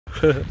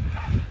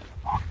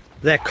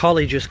Their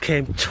collie just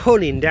came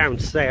tunning down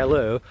to say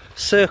hello,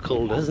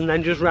 circled us and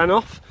then just ran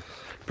off.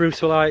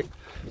 Bruce were like,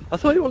 I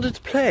thought you wanted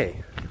to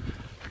play.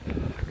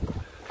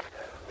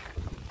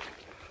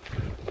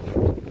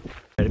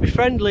 Better be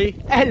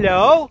friendly.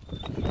 Hello!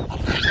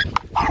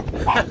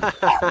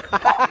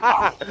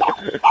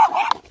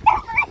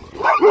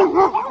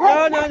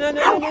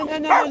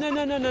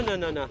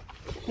 No.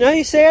 No,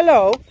 you say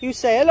hello. You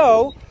say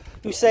hello.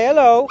 You say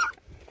hello.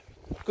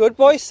 Good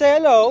boy, say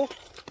hello.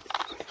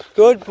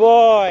 Good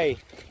boy.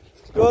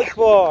 Good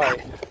boy.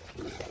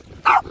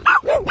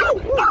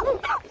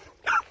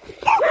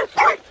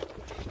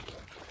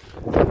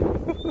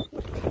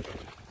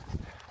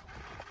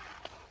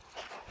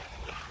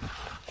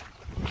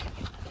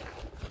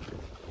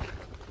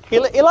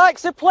 He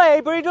likes to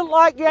play, but he doesn't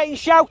like getting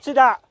shouted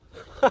at.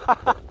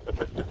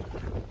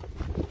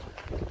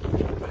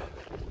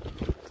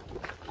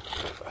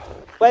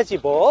 Where's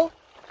your ball?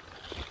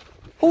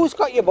 Who's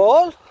got your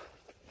ball?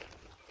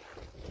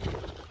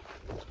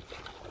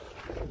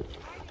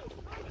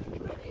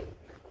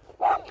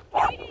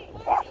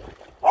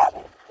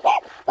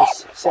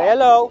 Say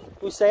hello.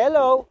 We say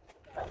hello.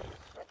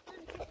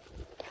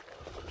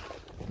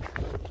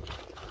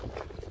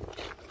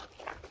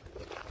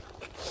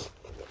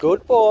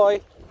 Good boy.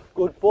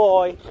 Good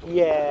boy.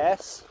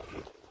 Yes.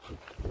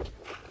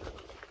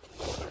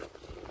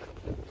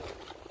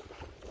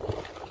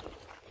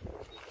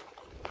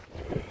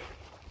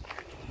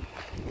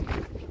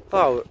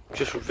 Oh,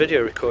 just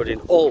video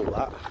recording all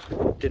that.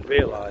 Didn't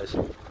realise.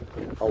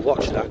 I'll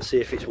watch that and see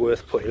if it's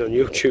worth putting on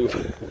YouTube.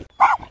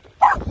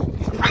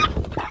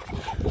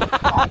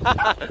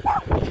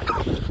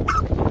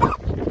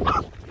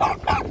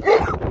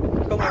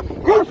 Come on.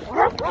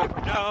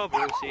 No,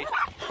 Brucey.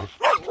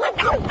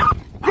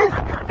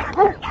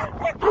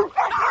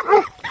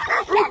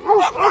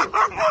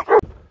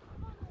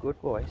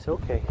 Good boy, it's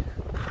okay.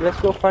 Let's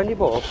go find your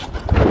ball.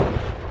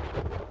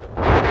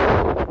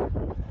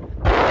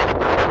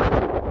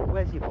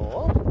 Where's your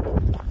ball?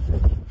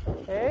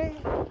 Hey?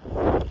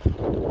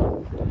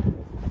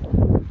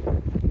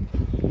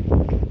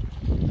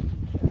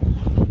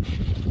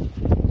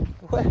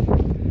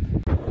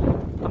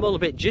 I'm all a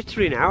bit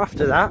jittery now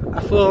after that.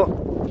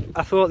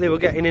 I thought they were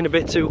getting in a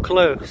bit too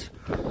close.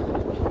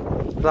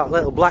 That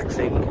little black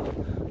thing,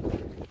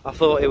 I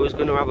thought it was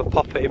going to have a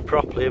pop at him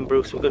properly and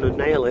Bruce was going to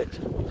nail it.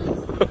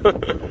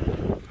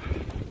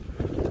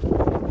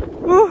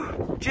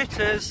 Woo,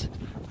 jitters.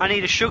 I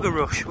need a sugar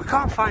rush. We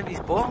can't find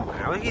his ball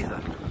now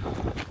either.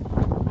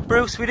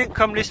 Bruce, we didn't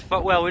come this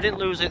far. Well, we didn't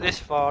lose it this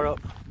far up.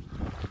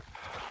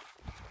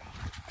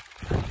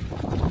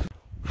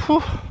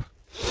 Whew.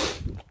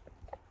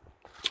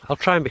 I'll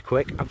try and be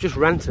quick. I've just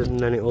ranted and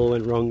then it all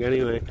went wrong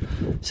anyway.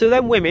 So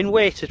then women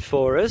waited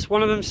for us.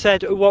 One of them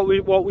said, what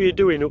were you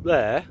doing up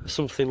there?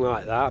 Something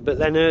like that. But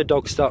then her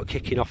dog started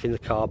kicking off in the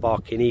car,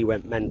 barking. He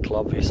went mental,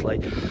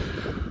 obviously.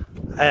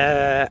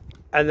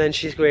 And then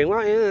she's going,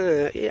 well,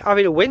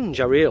 having a whinge,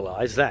 I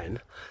realised then.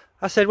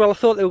 I said, well, I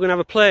thought they were going to have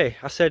a play.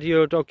 I said,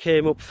 your dog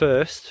came up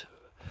first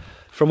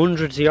from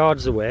hundreds of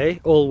yards away,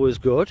 all was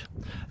good.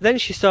 Then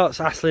she starts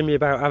asking me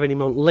about having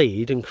him on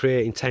lead and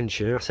creating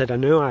tension. I said, I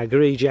know, I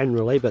agree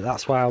generally, but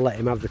that's why I'll let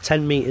him have the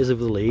 10 metres of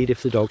the lead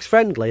if the dog's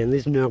friendly and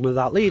there's none of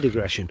that lead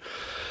aggression.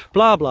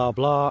 Blah, blah,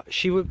 blah.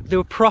 They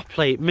were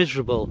properly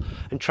miserable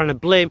and trying to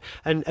blame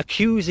and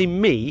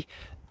accusing me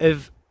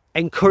of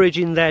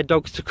encouraging their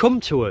dogs to come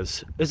to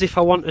us as if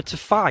I wanted to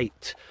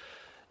fight,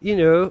 you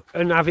know,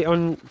 and have it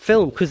on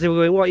film, because they were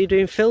going, what are you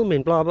doing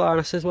filming, blah blah. And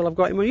I says, well, I've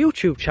got him on a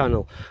YouTube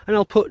channel and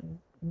I'll put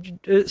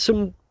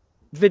some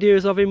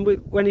videos of him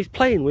when he's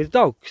playing with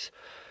dogs.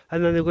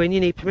 And then they're going, you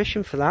need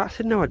permission for that? I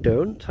said, no, I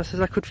don't. I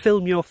says, I could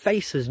film your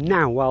faces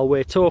now while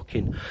we're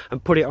talking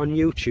and put it on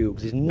YouTube.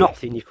 There's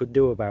nothing you could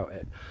do about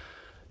it.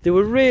 They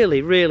were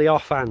really, really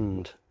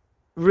offhand,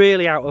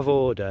 really out of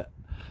order.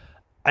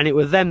 And it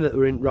was them that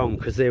were in wrong,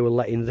 because they were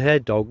letting their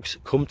dogs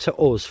come to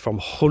us from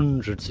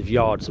hundreds of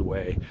yards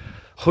away.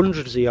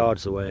 Hundreds of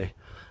yards away.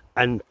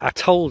 And I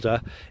told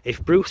her,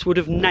 if Bruce would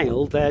have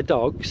nailed their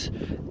dogs,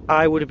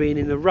 I would have been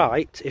in the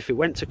right if it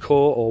went to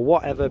court or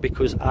whatever,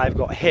 because I've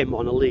got him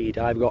on a lead.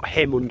 I've got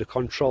him under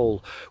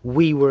control.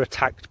 We were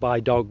attacked by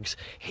dogs.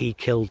 He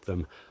killed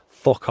them.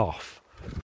 Fuck off.